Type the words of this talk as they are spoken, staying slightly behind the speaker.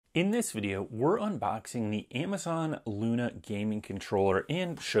In this video, we're unboxing the Amazon Luna gaming controller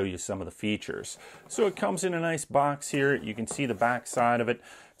and show you some of the features. So it comes in a nice box here. You can see the back side of it.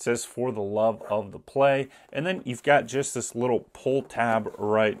 It says "For the love of the play." And then you've got just this little pull tab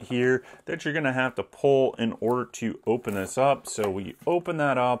right here that you're gonna have to pull in order to open this up. So we open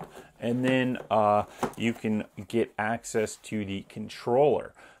that up and then you can get access to the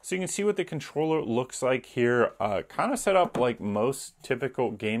controller. So you can see what the controller looks like here, kind of set up like most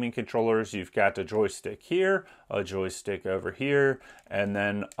typical gaming controllers. You've got a joystick here, a joystick over here, and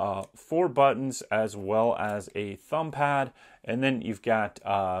then 4 buttons as well as a thumb pad. And then you've got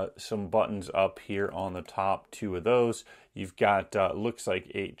some buttons up here on the top, 2 of those. You've got, looks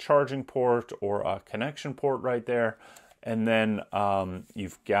like a charging port or a connection port right there. And then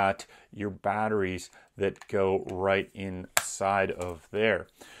you've got your batteries that go right inside of there.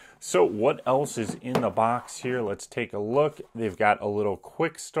 So what else is in the box here? Let's take a look. They've got a little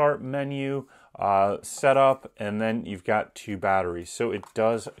quick start menu set up, and then you've got 2 batteries. So it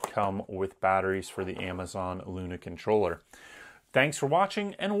does come with batteries for the Amazon Luna controller. Thanks for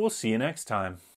watching, and we'll see you next time.